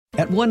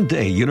At One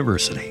Day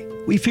University,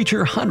 we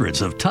feature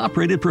hundreds of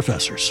top-rated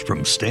professors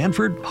from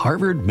Stanford,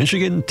 Harvard,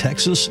 Michigan,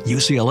 Texas,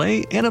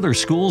 UCLA, and other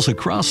schools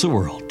across the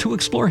world to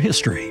explore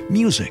history,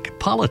 music,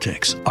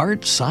 politics,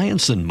 art,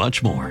 science, and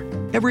much more.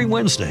 Every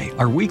Wednesday,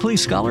 our weekly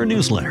scholar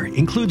newsletter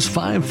includes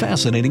 5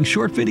 fascinating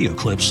short video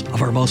clips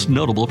of our most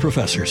notable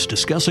professors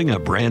discussing a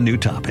brand new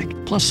topic,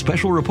 plus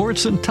special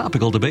reports and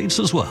topical debates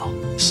as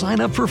well.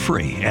 Sign up for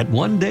free at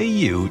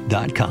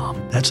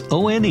onedayu.com. That's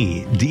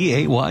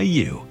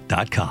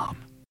ONEDAYU.com.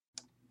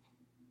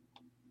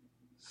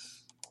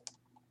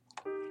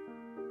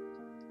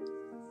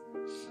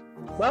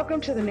 Welcome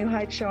to the New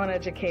Heights Show on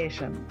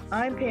Education.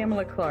 I'm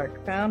Pamela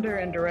Clark, founder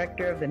and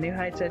director of the New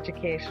Heights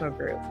Educational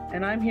Group,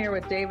 and I'm here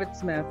with David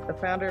Smith, the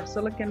founder of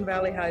Silicon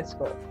Valley High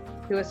School,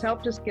 who has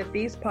helped us get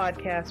these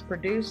podcasts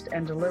produced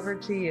and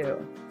delivered to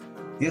you.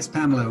 Yes,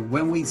 Pamela,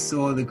 when we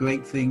saw the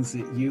great things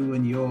that you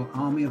and your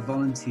army of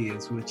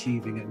volunteers were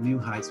achieving at New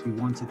Heights, we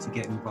wanted to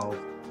get involved.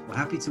 We're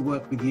happy to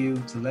work with you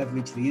to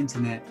leverage the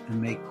internet and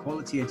make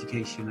quality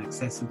education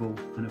accessible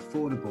and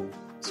affordable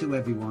to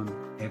everyone,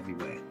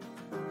 everywhere.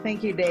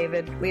 Thank you,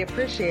 David. We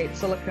appreciate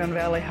Silicon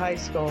Valley High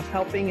School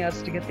helping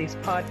us to get these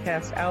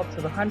podcasts out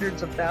to the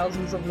hundreds of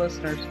thousands of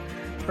listeners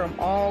from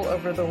all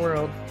over the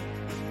world.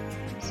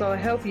 So I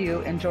hope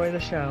you enjoy the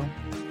show.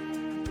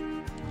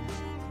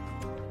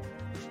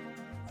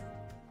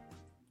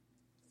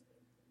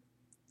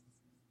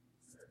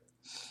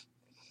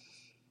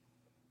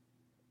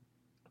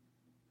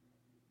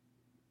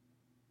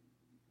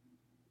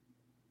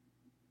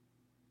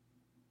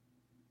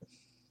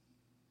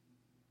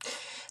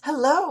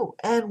 Hello,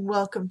 and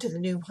welcome to the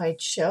New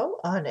Heights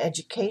Show on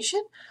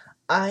Education.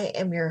 I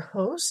am your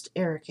host,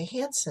 Erika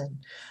Hanson.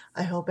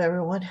 I hope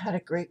everyone had a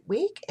great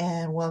week,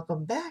 and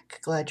welcome back.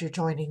 Glad you're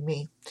joining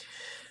me.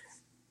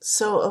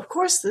 So, of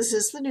course, this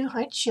is the New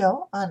Heights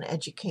Show on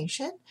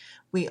Education.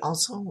 We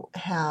also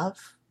have,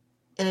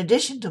 in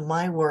addition to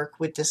my work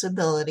with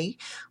disability,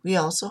 we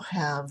also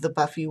have the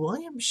Buffy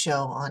Williams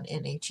Show on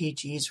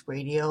NHEG's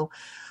radio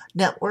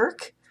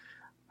network.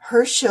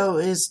 Her show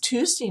is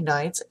Tuesday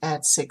nights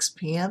at 6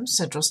 p.m.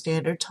 Central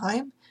Standard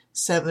Time,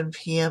 7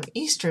 p.m.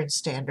 Eastern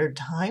Standard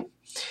Time.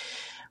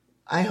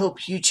 I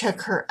hope you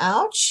check her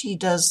out. She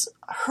does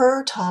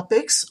her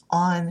topics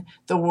on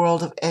the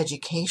world of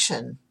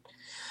education.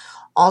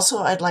 Also,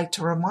 I'd like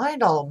to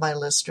remind all of my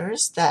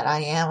listeners that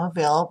I am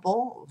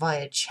available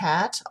via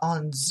chat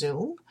on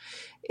Zoom.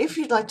 If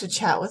you'd like to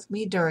chat with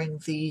me during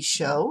the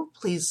show,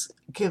 please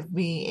give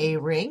me a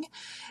ring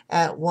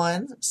at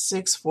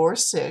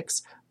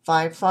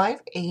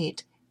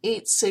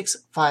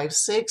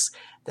 1-646-558-8656.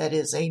 That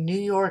is a New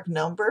York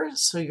number,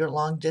 so your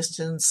long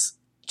distance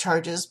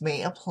charges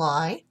may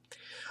apply.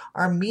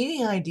 Our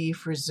meeting ID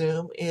for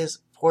Zoom is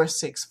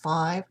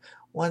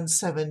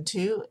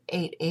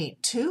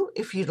 465-172-882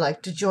 if you'd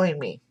like to join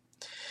me.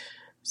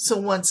 So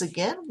once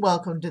again,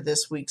 welcome to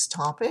this week's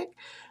topic.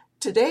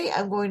 Today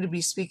I'm going to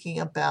be speaking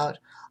about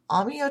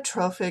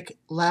amyotrophic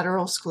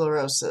lateral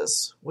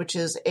sclerosis, which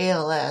is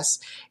ALS.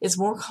 It's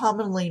more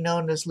commonly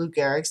known as Lou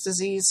Gehrig's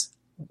disease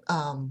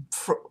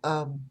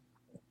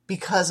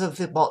because of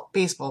the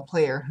baseball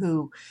player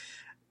who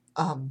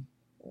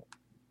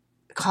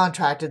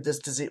contracted this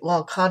disease.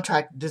 Well,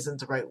 contracted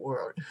isn't the right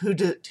word. Who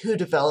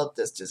developed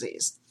this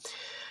disease.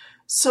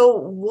 So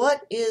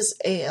what is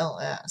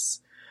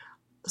ALS?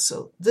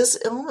 So this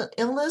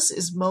illness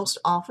is most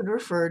often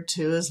referred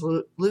to as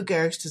Lou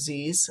Gehrig's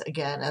disease,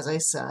 again, as I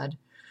said.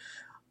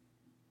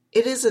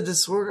 It is a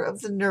disorder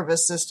of the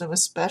nervous system,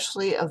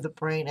 especially of the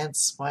brain and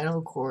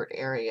spinal cord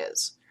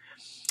areas.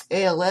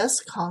 ALS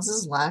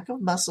causes lack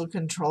of muscle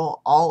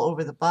control all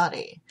over the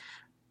body.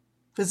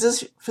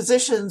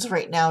 Physicians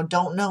right now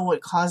don't know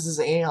what causes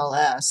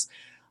ALS,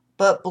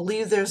 but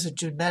believe there's a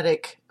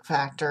genetic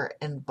factor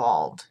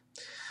involved.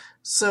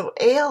 So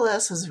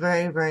ALS is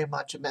very, very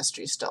much a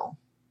mystery still.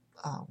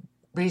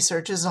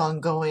 Research is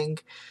ongoing.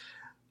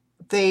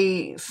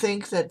 They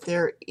think that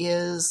there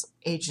is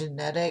a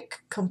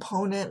genetic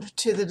component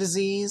to the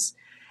disease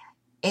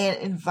and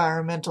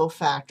environmental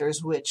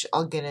factors, which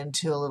I'll get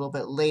into a little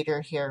bit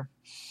later here.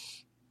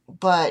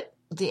 But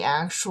the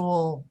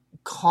actual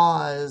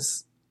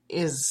cause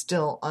is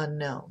still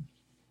unknown.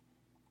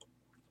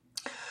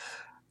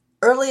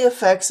 Early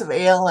effects of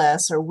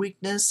ALS are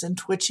weakness and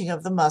twitching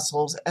of the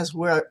muscles as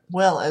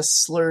well as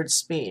slurred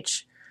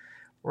speech.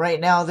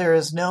 Right now, there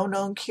is no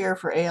known cure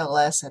for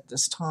ALS at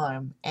this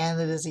time, and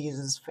the disease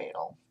is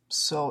fatal.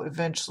 So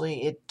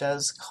eventually it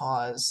does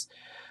cause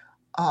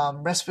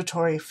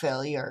respiratory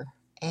failure,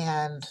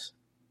 and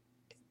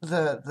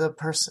the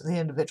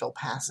individual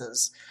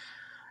passes.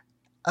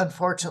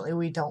 Unfortunately,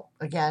 we don't,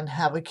 again,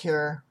 have a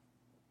cure,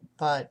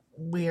 but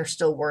we are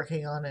still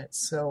working on it.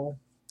 So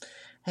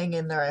hang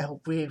in there. I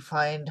hope we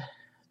find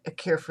a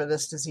cure for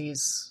this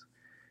disease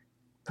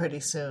pretty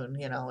soon.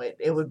 You know,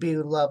 it would be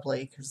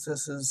lovely, because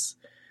this is,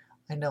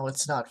 I know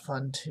it's not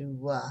fun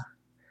to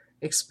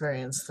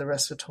experience the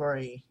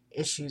respiratory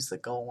issues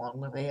that go along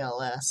with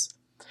ALS.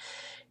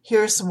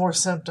 Here are some more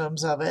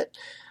symptoms of it.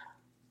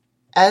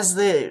 As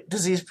the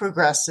disease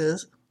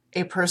progresses,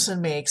 a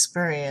person may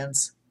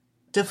experience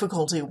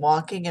difficulty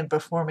walking and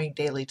performing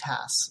daily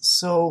tasks.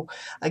 So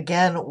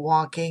again,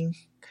 walking,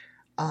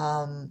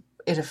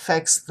 it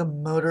affects the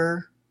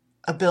motor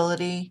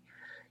ability,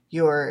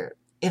 your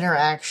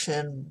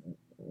interaction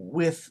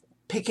with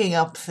picking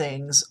up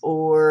things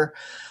or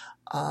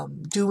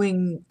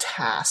doing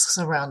tasks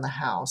around the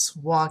house.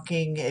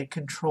 Walking, it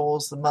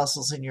controls the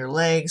muscles in your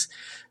legs,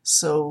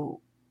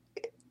 so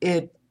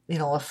it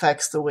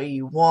affects the way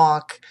you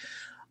walk.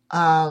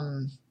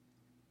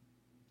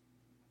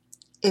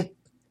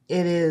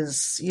 It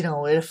is, it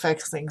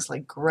affects things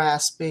like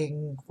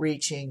grasping,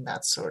 reaching,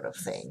 that sort of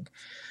thing.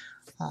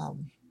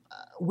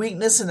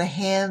 Weakness in the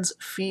hands,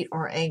 feet,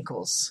 or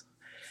ankles.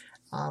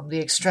 The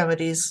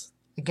extremities,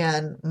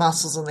 again,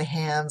 muscles in the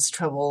hands,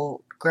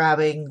 trouble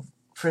grabbing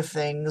for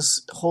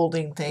things,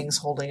 holding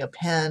a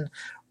pen,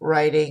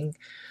 writing,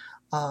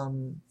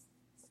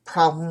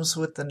 problems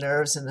with the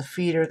nerves in the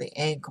feet or the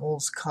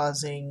ankles,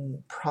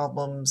 causing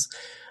problems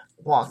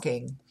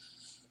walking.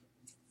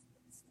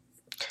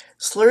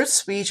 Slurred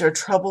speech or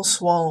trouble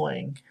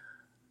swallowing.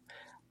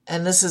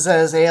 And this is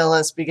as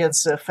ALS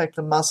begins to affect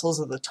the muscles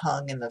of the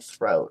tongue and the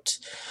throat.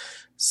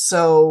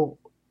 So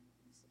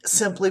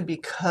simply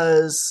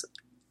because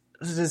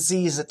the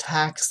disease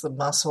attacks the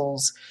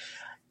muscles,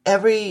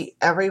 every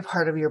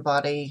part of your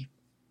body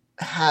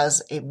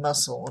has a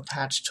muscle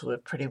attached to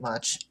it pretty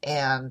much.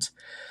 And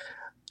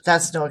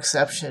that's no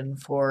exception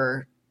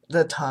for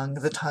the tongue.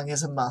 The tongue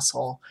is a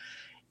muscle.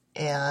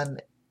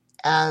 And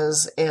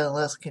as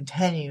ALS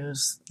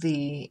continues,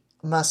 the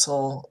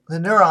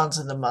neurons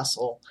in the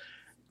muscle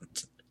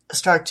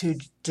start to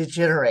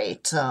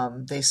degenerate.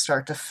 They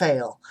start to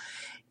fail.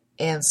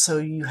 And so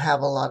you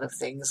have a lot of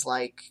things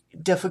like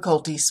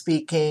difficulty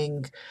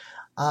speaking,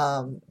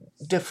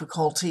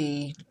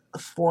 difficulty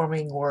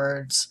forming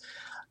words.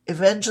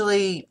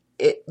 Eventually,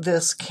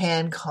 this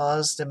can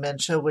cause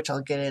dementia, which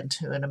I'll get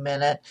into in a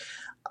minute.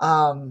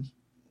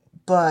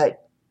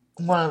 But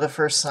one of the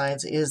first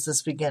signs is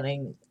this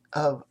beginning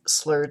of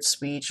slurred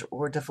speech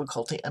or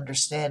difficulty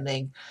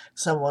understanding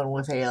someone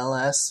with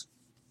ALS.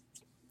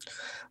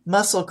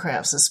 Muscle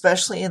cramps,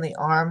 especially in the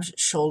arms,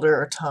 shoulder,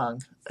 or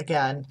tongue.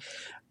 Again,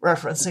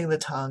 referencing the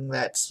tongue,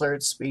 that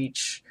slurred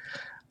speech.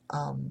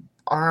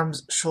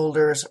 Arms,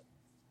 shoulders,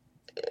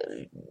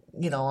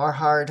 are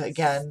hard,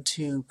 again,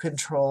 to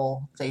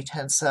control. They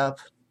tense up.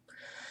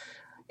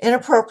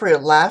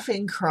 Inappropriate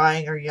laughing,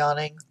 crying, or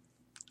yawning.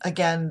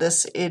 Again,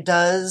 it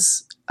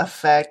does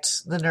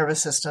affect the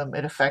nervous system.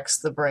 It affects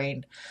the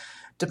brain.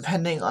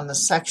 Depending on the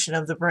section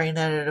of the brain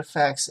that it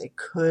affects, it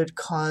could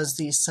cause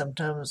these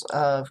symptoms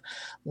of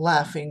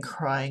laughing,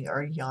 crying,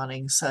 or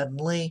yawning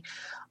suddenly.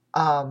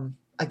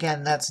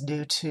 Again, that's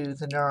due to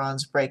the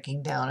neurons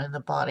breaking down in the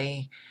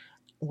body,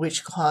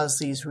 which cause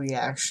these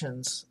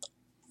reactions.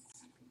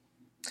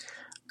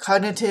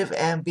 Cognitive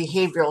and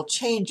behavioral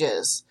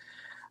changes.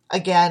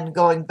 Again,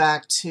 going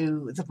back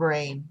to the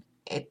brain,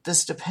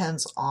 this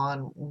depends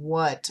on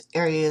what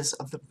areas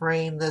of the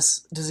brain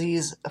this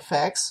disease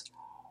affects.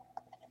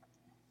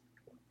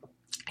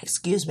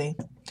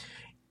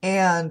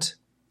 And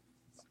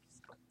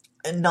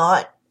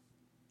not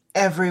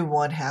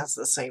everyone has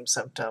the same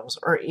symptoms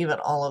or even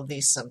all of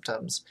these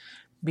symptoms,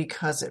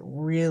 because it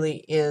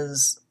really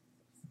is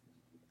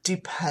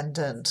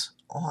dependent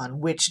on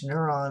which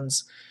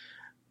neurons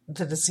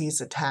the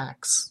disease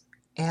attacks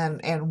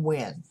and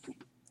when.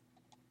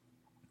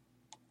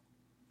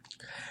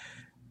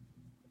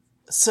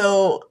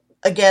 So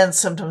again,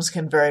 symptoms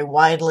can vary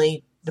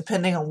widely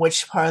depending on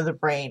which part of the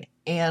brain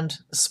and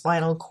the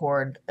spinal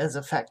cord is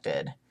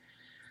affected.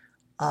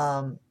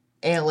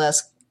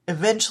 ALS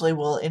eventually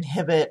will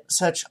inhibit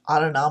such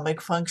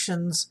autonomic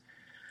functions,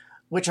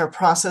 which are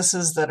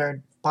processes that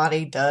our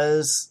body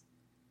does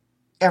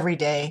every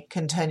day,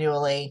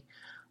 continually,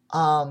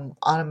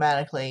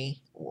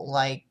 automatically,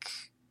 like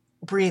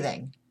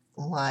breathing,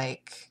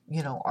 like,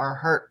 our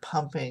heart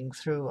pumping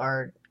through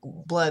our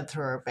blood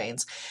through our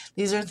veins.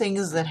 These are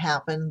things that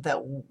happen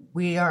that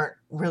we aren't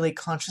really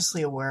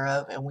consciously aware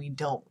of, and we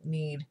don't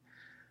need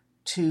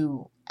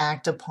to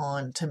act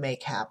upon to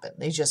make happen.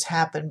 They just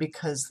happen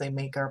because they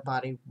make our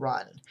body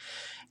run.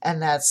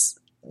 And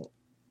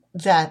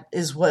that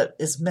is what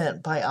is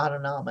meant by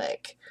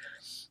autonomic.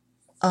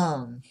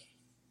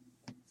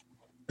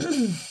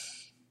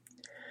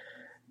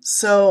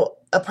 So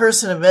a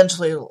person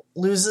eventually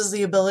loses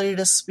the ability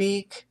to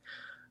speak,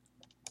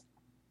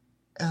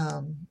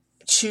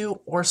 chew,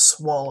 or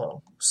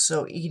swallow.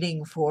 So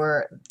eating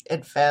for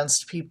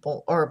advanced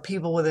people or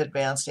people with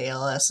advanced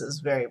ALS is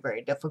very,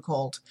 very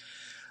difficult.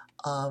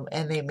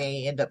 And they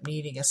may end up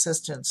needing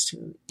assistance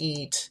to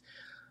eat.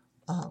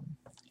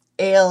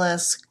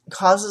 ALS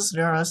causes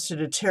neurons to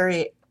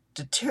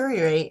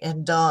deteriorate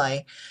and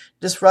die,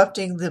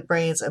 disrupting the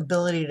brain's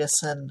ability to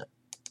send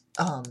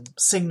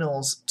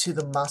signals to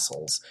the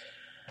muscles.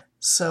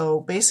 So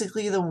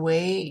basically the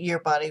way your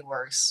body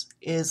works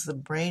is the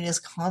brain is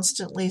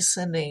constantly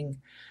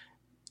sending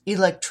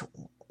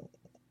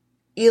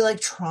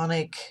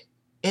electronic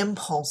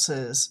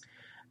impulses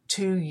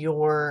to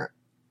your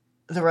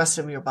the rest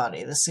of your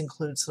body. This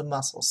includes the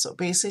muscles. So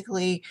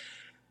basically,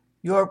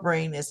 your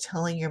brain is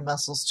telling your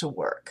muscles to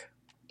work.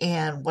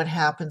 And what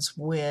happens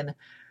when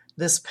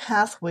this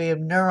pathway of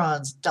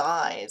neurons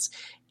dies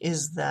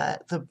is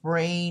that the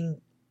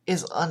brain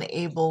is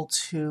unable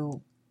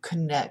to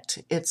connect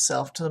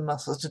itself to the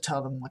muscles to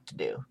tell them what to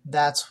do.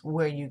 That's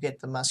where you get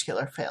the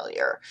muscular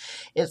failure.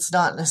 It's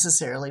not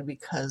necessarily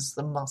because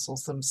the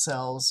muscles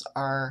themselves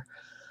are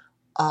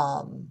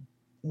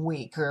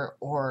weak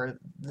or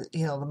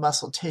the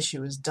muscle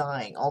tissue is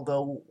dying,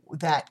 although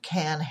that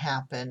can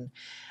happen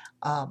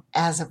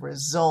as a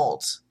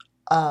result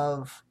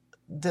of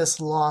this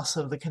loss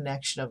of the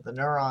connection of the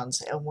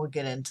neurons, and we'll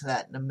get into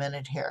that in a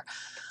minute here.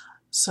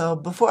 So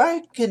before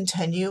I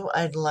continue,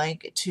 I'd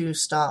like to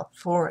stop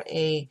for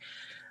a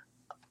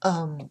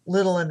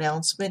little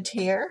announcement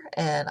here,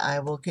 and I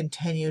will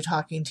continue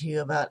talking to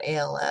you about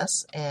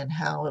ALS and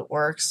how it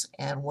works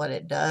and what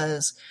it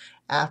does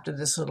after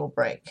this little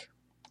break.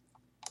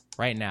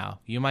 Right now,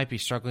 you might be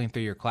struggling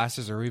through your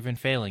classes or even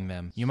failing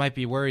them. You might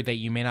be worried that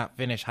you may not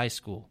finish high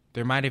school.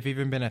 There might have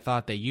even been a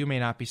thought that you may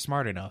not be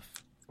smart enough.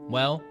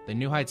 Well, the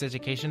New Heights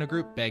Educational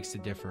Group begs to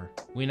differ.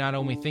 We not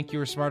only think you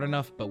are smart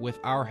enough, but with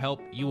our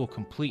help, you will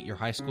complete your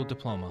high school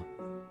diploma.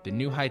 The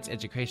New Heights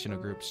Educational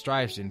Group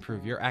strives to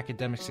improve your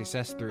academic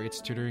success through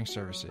its tutoring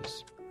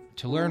services.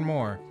 To learn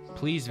more,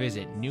 please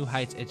visit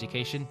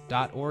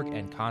newheightseducation.org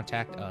and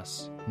contact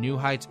us. New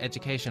Heights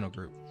Educational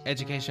Group,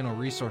 educational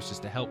resources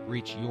to help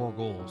reach your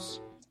goals.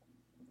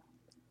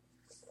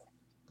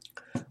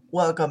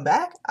 Welcome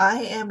back.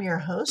 I am your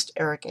host,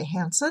 Erika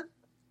Hanson.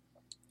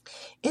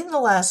 In the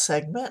last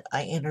segment,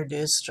 I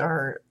introduced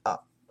our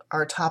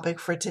topic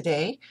for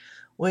today,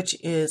 which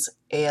is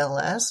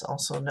ALS,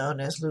 also known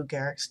as Lou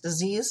Gehrig's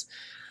disease.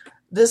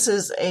 This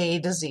is a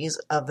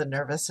disease of the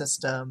nervous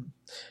system.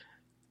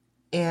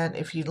 And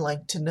if you'd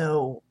like to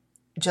know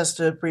just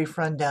a brief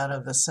rundown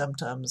of the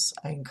symptoms,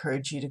 I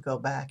encourage you to go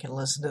back and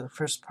listen to the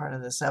first part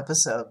of this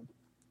episode.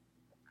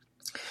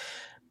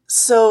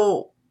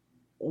 So,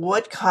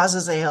 what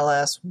causes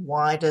ALS?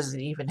 Why does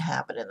it even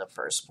happen in the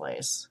first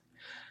place?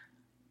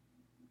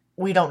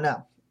 We don't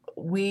know.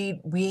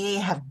 We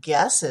have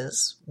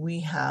guesses, we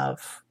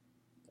have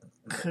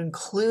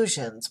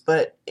conclusions,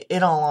 but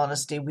in all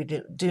honesty, we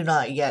do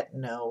not yet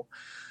know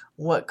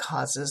what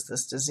causes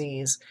this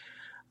disease.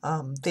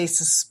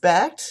 Physicians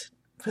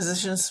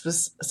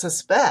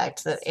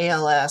suspect that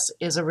ALS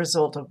is a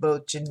result of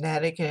both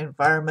genetic and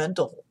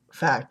environmental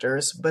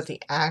factors, but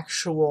the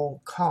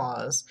actual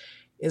cause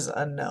is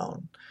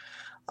unknown.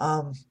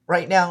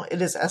 Right now,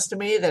 it is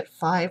estimated that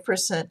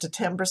 5% to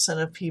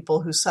 10% of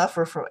people who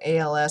suffer from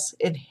ALS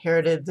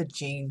inherited the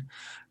gene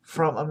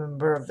from a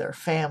member of their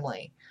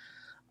family.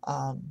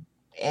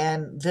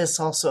 And this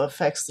also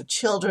affects the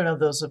children of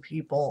those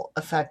people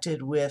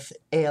affected with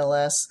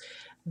ALS.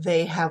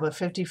 They have a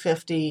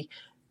 50-50%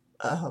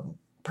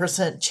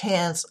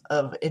 chance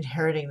of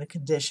inheriting the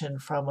condition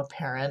from a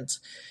parent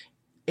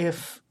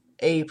if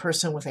a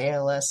person with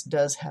ALS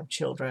does have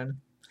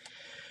children.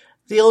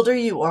 The older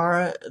you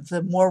are,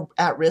 the more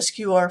at risk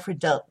you are for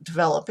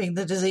developing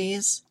the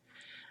disease.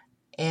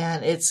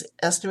 And it's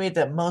estimated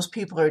that most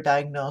people are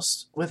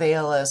diagnosed with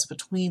ALS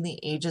between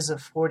the ages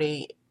of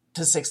 40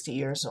 to 60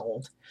 years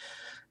old.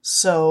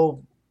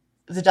 So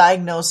the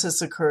diagnosis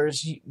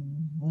occurs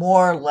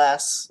more or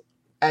less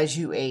as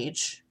you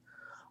age,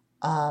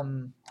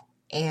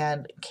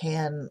 and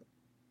can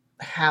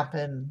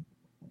happen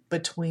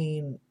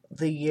between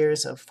the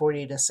years of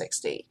 40 to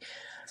 60.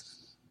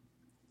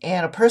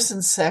 And a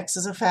person's sex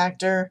is a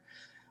factor.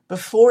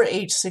 Before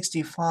age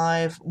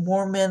 65,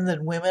 more men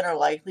than women are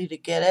likely to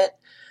get it,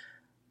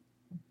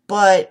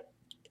 but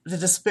the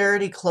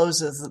disparity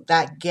closes,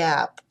 that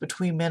gap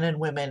between men and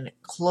women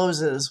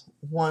closes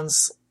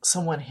once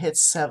someone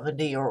hits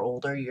 70 or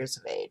older years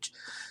of age.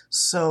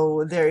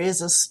 So there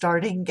is a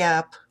starting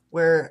gap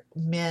where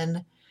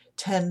men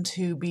tend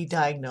to be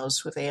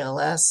diagnosed with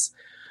ALS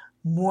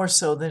more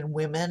so than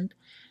women,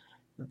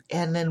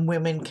 and then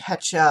women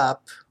catch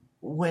up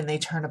when they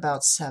turn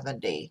about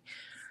 70.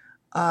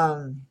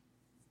 Your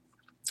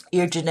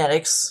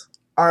genetics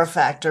are a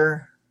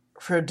factor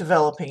for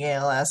developing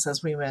ALS,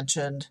 as we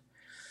mentioned.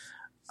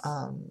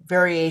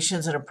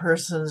 Variations in a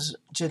person's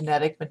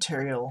genetic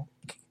material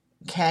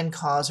can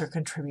cause or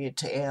contribute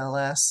to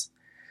ALS.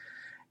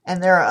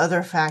 And there are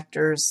other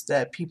factors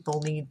that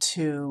people need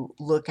to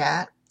look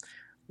at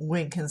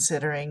when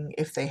considering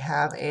if they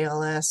have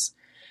ALS.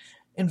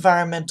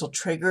 Environmental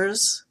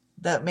triggers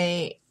that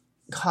may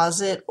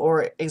cause it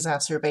or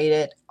exacerbate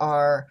it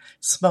are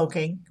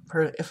smoking.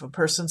 If a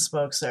person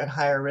smokes, they're at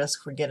higher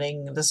risk for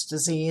getting this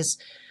disease.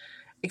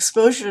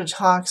 Exposure to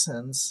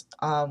toxins,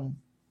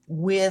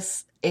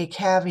 with a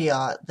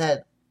caveat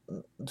that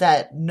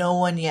no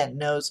one yet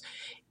knows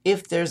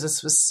if there's a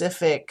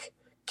specific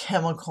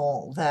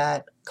chemical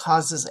that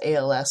causes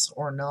ALS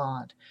or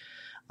not.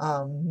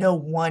 No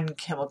one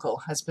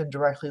chemical has been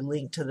directly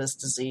linked to this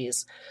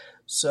disease.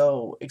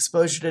 So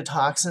exposure to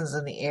toxins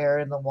in the air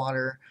and the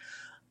water,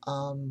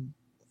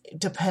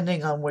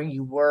 depending on where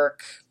you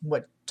work,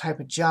 what type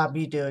of job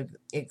you do,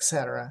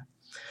 etc.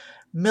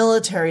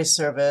 military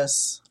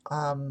service.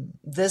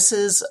 This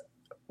is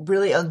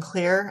really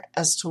unclear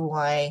as to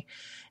why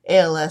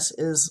ALS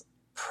is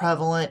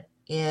prevalent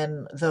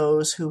in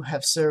those who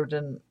have served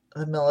in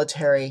the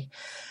military.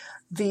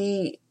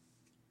 The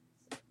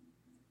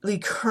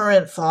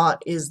current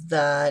thought is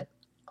that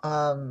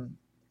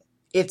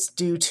it's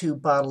due to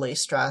bodily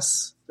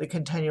stress, the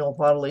continual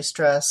bodily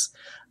stress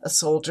a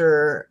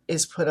soldier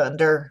is put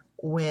under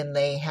when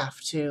they have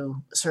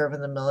to serve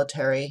in the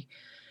military,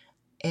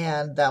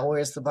 and that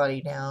wears the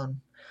body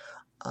down.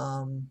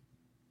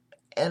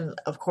 And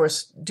of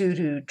course, due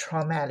to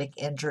traumatic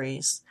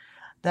injuries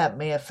that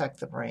may affect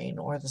the brain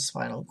or the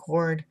spinal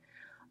cord.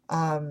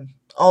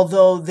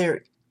 Although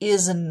there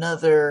is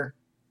another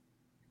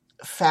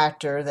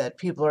factor that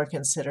people are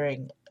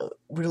considering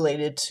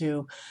related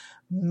to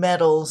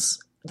metals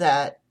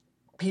that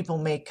people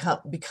may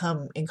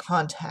become in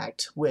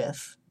contact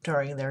with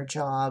during their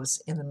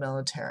jobs in the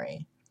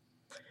military.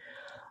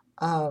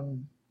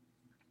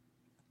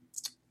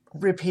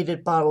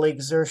 Repeated bodily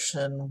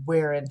exertion,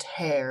 wear and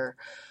tear,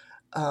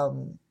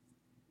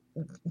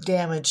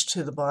 damage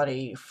to the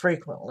body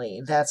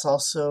frequently. That's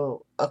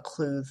also a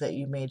clue that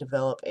you may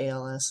develop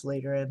ALS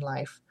later in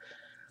life.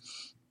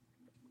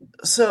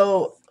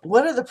 So,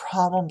 what are the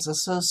problems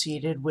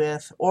associated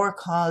with or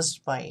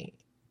caused by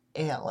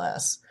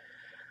ALS?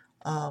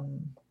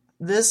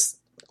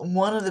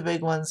 One of the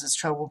big ones is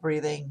trouble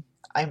breathing.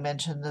 I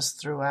mentioned this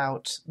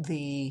throughout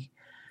the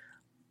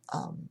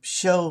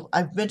show.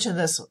 I've mentioned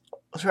this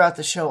throughout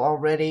the show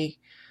already.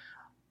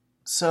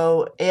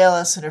 So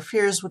ALS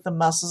interferes with the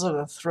muscles of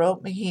the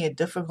throat, making it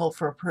difficult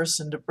for a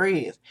person to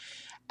breathe.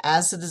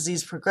 As the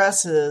disease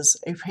progresses,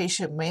 a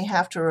patient may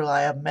have to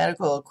rely on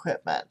medical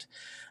equipment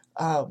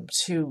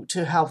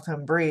to help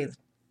them breathe.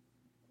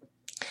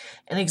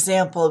 An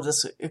example of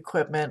this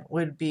equipment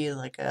would be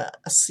like a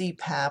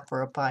CPAP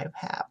or a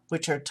BiPAP,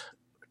 which are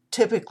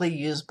typically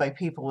used by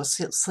people with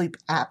sleep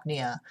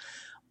apnea.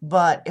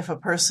 But if a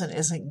person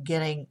isn't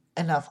getting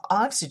enough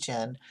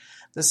oxygen,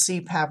 the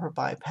CPAP or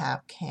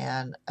BiPAP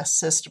can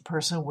assist a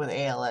person with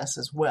ALS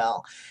as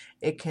well.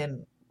 It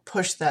can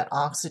push that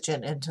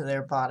oxygen into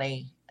their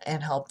body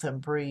and help them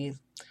breathe.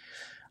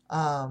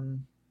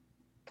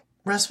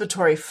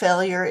 Respiratory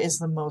failure is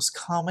the most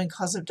common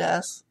cause of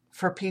death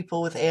for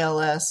people with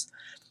ALS.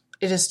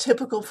 It is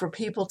typical for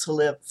people to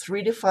live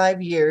 3 to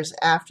 5 years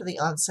after the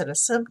onset of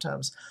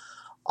symptoms,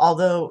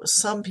 although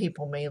some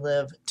people may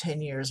live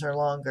 10 years or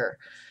longer.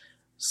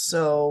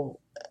 So,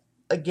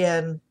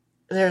 again,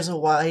 there is a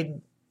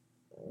wide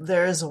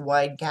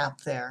gap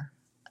there,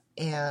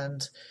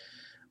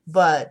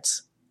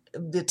 but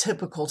the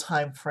typical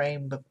time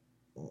frame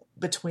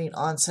between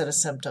onset of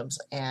symptoms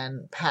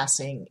and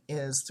passing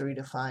is 3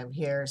 to 5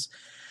 years.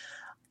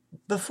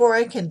 Before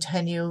I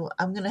continue,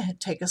 I'm going to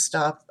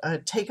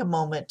take a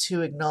moment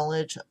to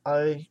acknowledge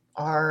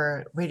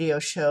our radio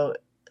show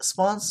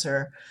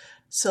sponsor,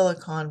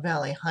 Silicon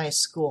Valley High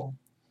School.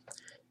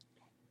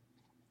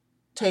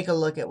 Take a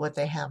look at what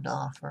they have to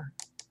offer.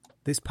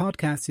 This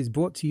podcast is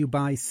brought to you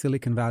by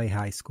Silicon Valley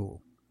High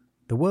School,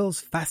 the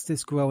world's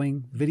fastest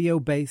growing,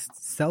 video-based,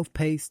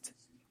 self-paced,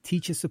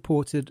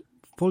 teacher-supported,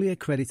 fully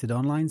accredited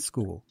online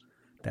school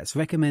that's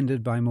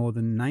recommended by more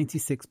than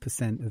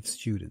 96% of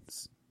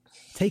students.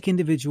 Take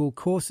individual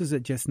courses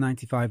at just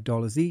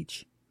 $95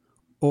 each,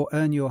 or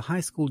earn your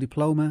high school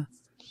diploma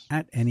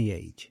at any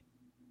age.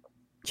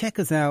 Check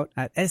us out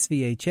at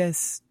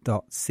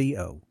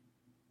svhs.co.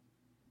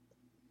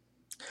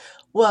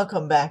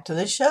 Welcome back to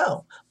the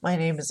show. My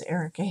name is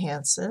Erika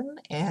Hanson,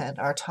 and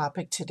our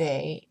topic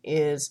today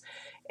is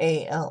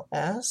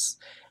ALS,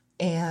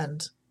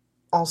 and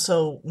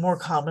also more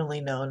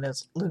commonly known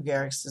as Lou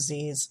Gehrig's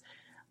disease.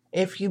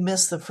 If you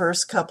missed the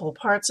first couple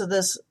parts of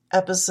this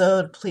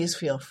episode, please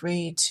feel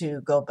free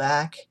to go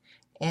back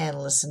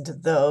and listen to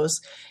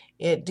those.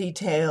 It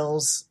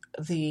details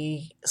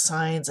the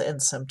signs and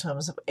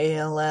symptoms of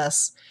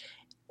ALS,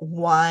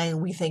 why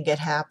we think it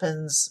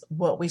happens,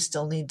 what we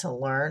still need to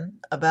learn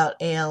about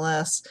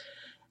ALS.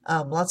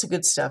 Lots of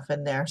good stuff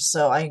in there.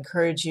 So I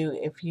encourage you,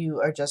 if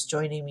you are just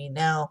joining me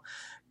now,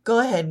 go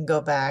ahead and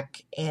go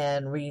back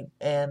and read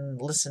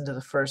and listen to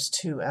the first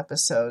two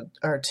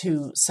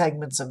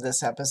segments of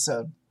this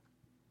episode.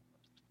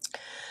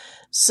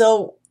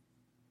 So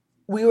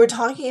we were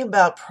talking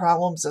about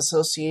problems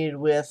associated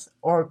with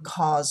or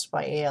caused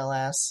by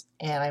ALS,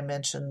 and I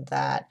mentioned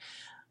that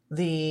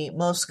the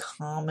most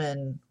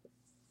common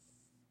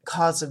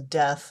cause of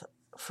death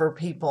for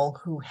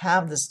people who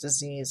have this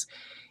disease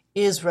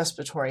is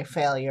respiratory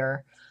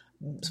failure,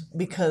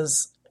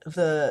 because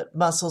the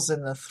muscles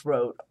in the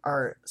throat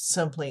are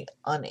simply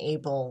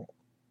unable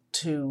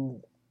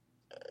to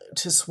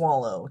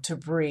swallow, to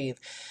breathe,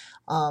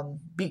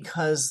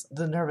 because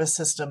the nervous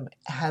system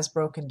has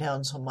broken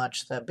down so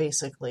much that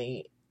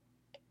basically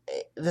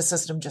the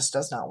system just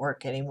does not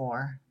work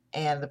anymore,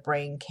 and the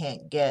brain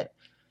can't get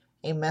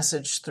a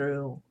message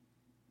through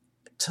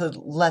to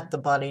let the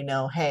body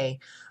know, hey,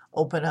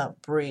 open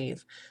up, breathe.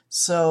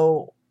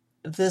 So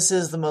this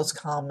is the most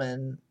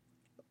common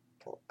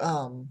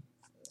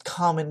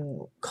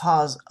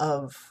cause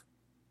of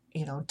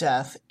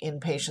death in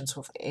patients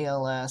with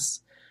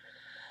ALS.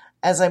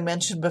 As I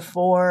mentioned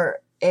before,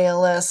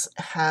 ALS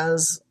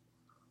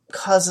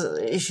causes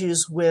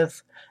issues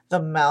with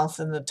the mouth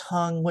and the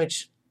tongue,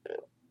 which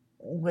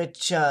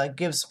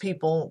gives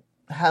people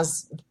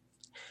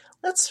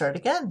let's start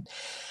again.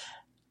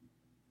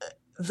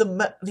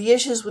 The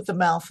issues with the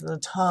mouth and the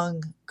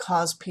tongue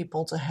cause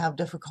people to have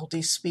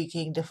difficulty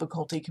speaking,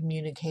 difficulty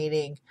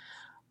communicating.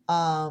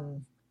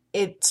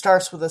 It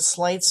starts with a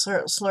slight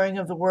slurring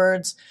of the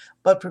words,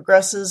 but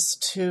progresses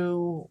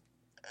to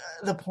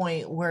the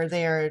point where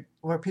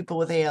people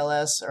with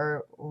ALS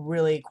are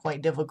really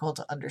quite difficult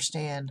to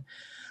understand.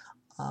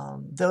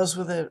 Those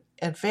with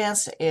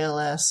advanced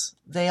ALS,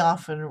 they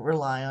often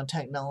rely on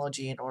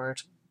technology in order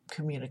to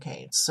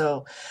communicate.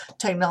 So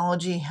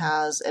technology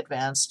has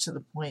advanced to the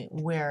point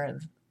where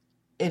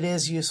it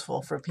is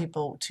useful for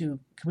people to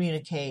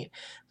communicate.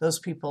 Those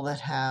people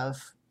that have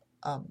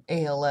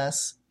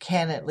ALS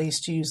can at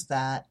least use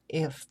that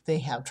if they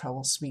have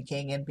trouble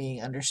speaking and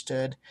being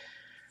understood.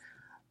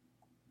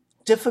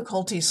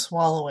 Difficulty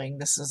swallowing,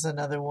 this is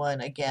another one.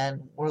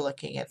 Again, we're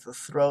looking at the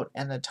throat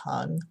and the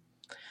tongue.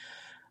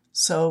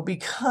 So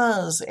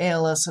because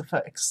ALS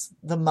affects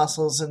the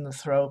muscles in the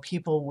throat,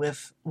 people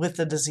with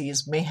the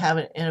disease may have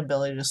an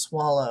inability to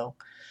swallow.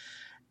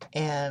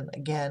 And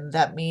again,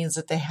 that means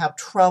that they have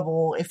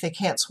trouble. If they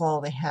can't swallow,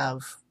 they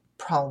have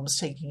problems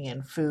taking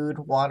in food,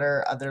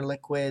 water, other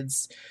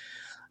liquids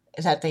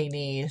that they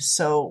need.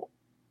 So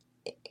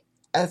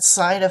a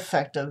side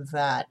effect of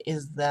that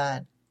is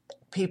that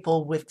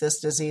people with this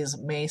disease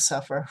may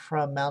suffer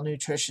from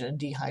malnutrition and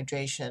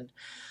dehydration,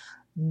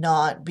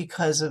 not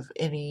because of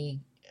any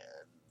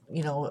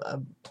a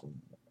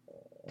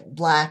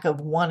lack of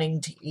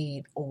wanting to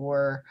eat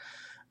or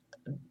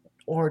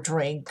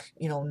drink,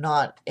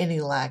 not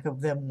any lack of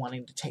them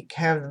wanting to take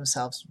care of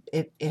themselves.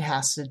 It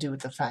has to do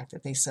with the fact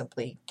that they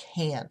simply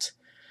can't.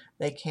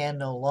 They can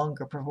no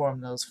longer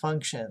perform those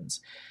functions.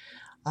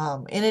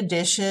 In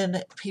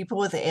addition, people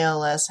with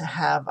ALS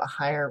have a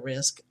higher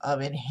risk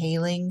of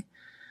inhaling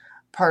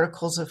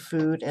particles of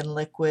food and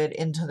liquid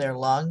into their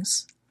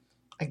lungs.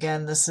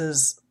 Again, this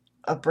is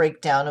a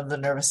breakdown of the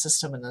nervous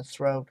system in the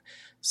throat.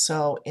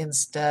 So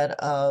instead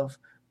of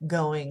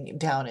going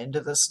down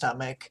into the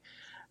stomach,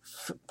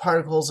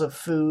 particles of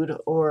food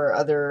or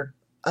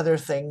other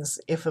things,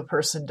 if a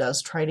person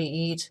does try to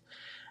eat,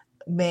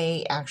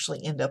 may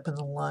actually end up in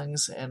the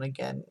lungs and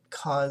again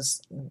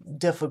cause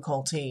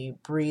difficulty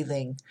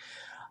breathing.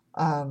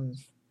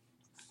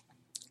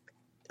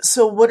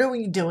 So what are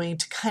we doing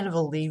to kind of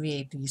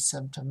alleviate these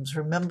symptoms?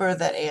 Remember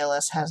that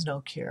ALS has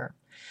no cure.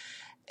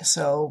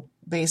 So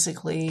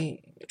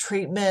basically,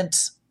 treatment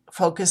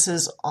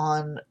focuses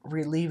on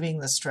relieving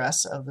the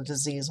stress of the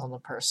disease on the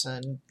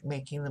person,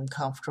 making them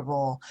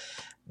comfortable,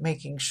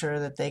 making sure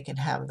that they can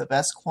have the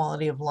best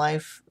quality of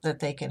life that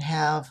they can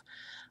have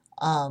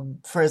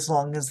for as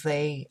long as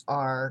they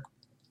are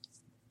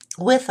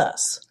with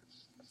us.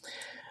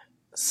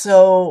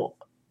 So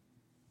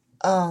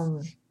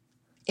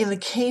in the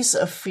case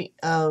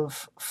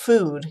of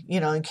food,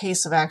 in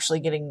case of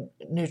actually getting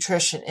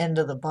nutrition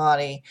into the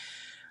body,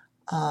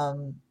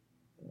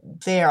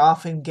 they are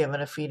often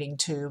given a feeding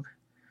tube.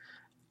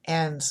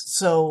 And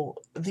so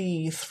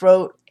the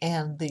throat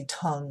and the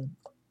tongue,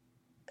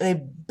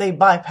 they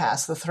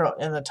bypass the throat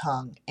and the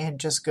tongue and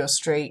just go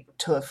straight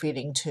to a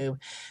feeding tube.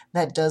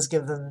 That does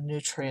give them the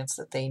nutrients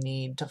that they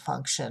need to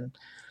function.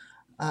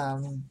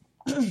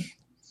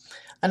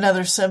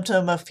 Another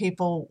symptom of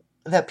people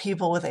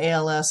with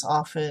ALS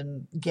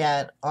often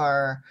get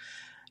are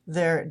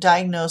they're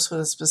diagnosed with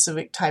a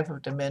specific type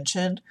of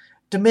dementia,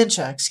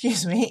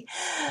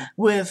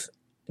 with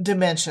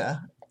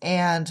dementia.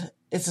 And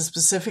it's a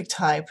specific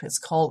type. It's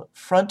called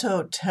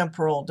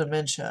frontotemporal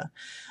dementia.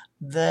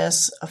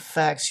 This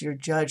affects your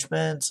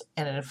judgment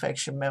and it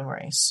affects your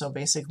memory. So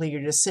basically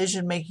your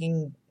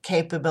decision-making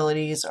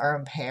capabilities are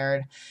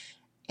impaired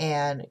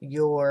and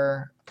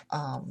your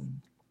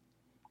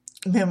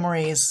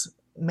memories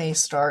may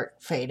start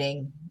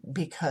fading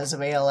because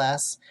of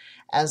ALS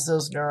as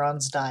those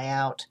neurons die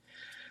out.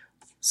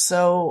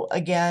 So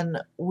again,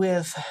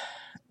 with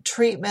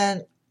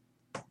treatment,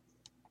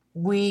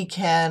 we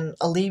can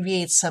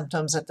alleviate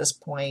symptoms at this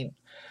point.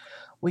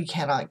 We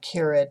cannot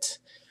cure it.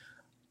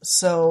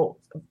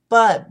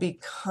 But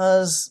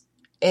because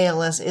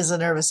ALS is a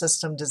nervous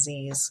system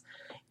disease,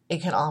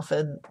 it can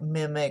often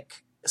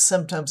mimic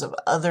symptoms of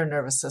other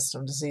nervous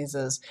system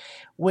diseases,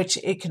 which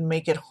it can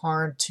make it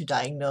hard to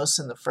diagnose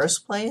in the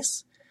first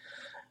place.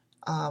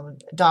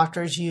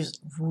 Doctors use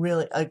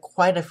really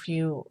quite a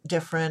few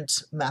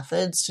different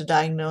methods to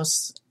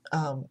diagnose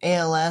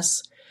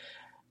ALS.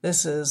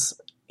 This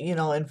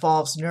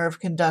involves nerve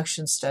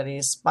conduction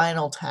studies,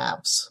 spinal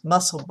taps,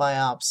 muscle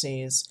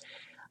biopsies,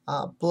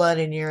 blood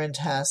and urine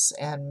tests,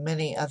 and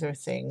many other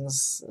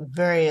things,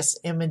 various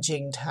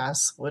imaging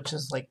tests, which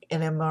is like an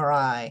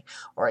MRI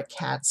or a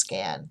CAT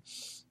scan.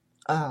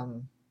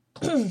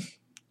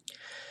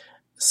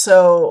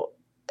 So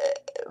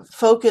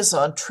focus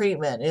on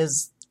treatment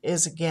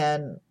is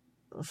again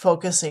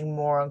focusing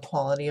more on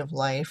quality of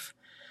life.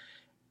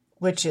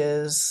 which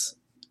is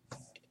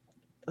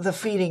the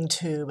feeding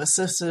tube,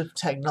 assistive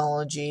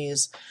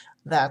technologies,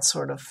 that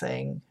sort of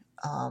thing.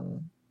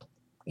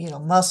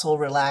 Muscle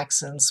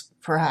relaxants,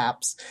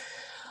 perhaps.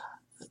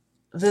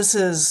 This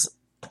is,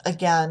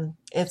 again,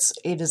 it's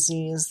a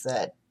disease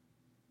that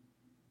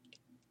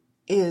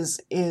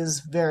is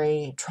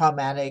very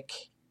traumatic,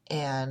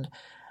 and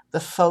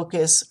the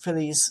focus for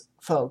these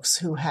folks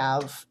who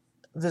have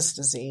this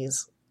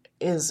disease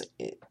is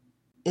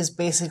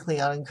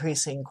basically on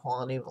increasing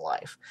quality of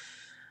life.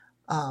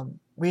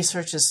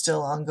 Research is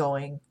still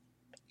ongoing,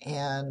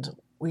 and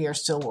we are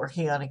still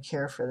working on a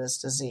cure for this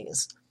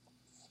disease.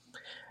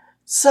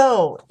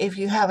 So if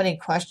you have any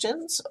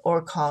questions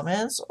or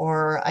comments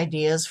or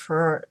ideas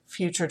for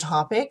future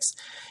topics,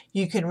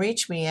 you can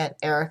reach me at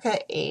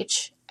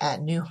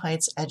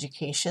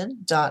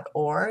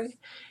erikaH@newheightseducation.org.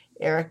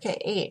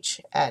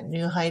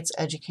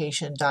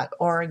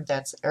 erikaH@newheightseducation.org.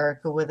 That's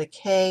Erika with a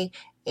K,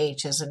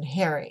 H as in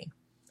Harry.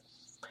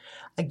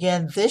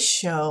 Again, this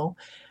show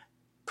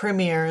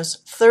premieres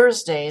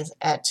Thursdays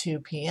at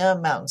 2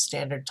 p.m. Mountain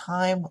Standard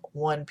Time,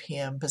 1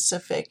 p.m.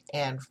 Pacific,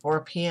 and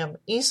 4 p.m.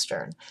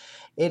 Eastern.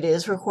 It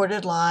is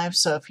recorded live,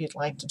 so if you'd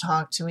like to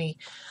talk to me,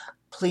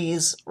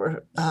 please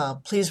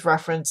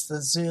reference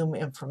the Zoom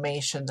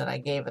information that I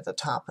gave at the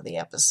top of the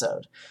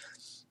episode.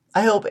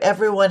 I hope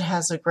everyone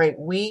has a great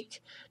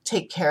week.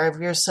 Take care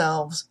of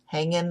yourselves.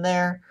 Hang in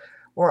there.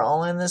 We're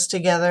all in this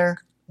together.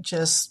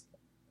 Just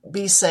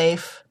be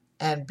safe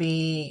and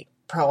be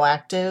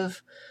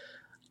proactive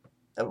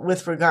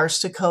with regards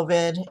to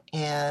COVID,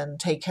 and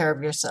take care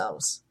of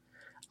yourselves.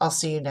 I'll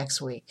see you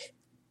next week.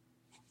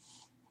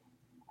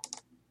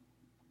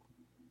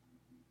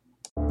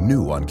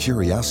 New on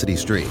Curiosity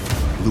Stream.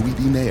 Louis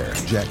B. Mayer,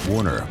 Jack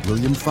Warner,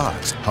 William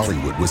Fox.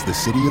 Hollywood was the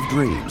city of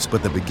dreams,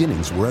 but the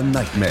beginnings were a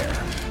nightmare.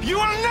 You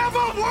will never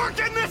work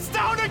in this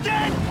town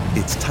again!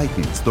 It's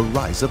Titans, the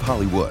rise of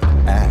Hollywood.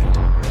 And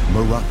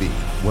Merapi,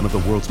 one of the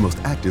world's most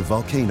active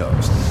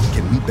volcanoes.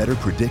 Can we better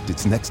predict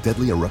its next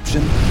deadly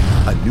eruption?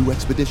 A new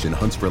expedition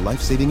hunts for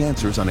life-saving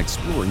answers on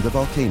exploring the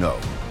volcano.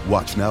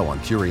 Watch now on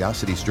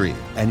Curiosity Stream.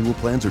 Annual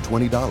plans are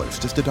 $20,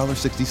 just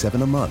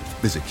 $1.67 a month.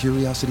 Visit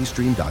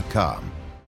curiositystream.com.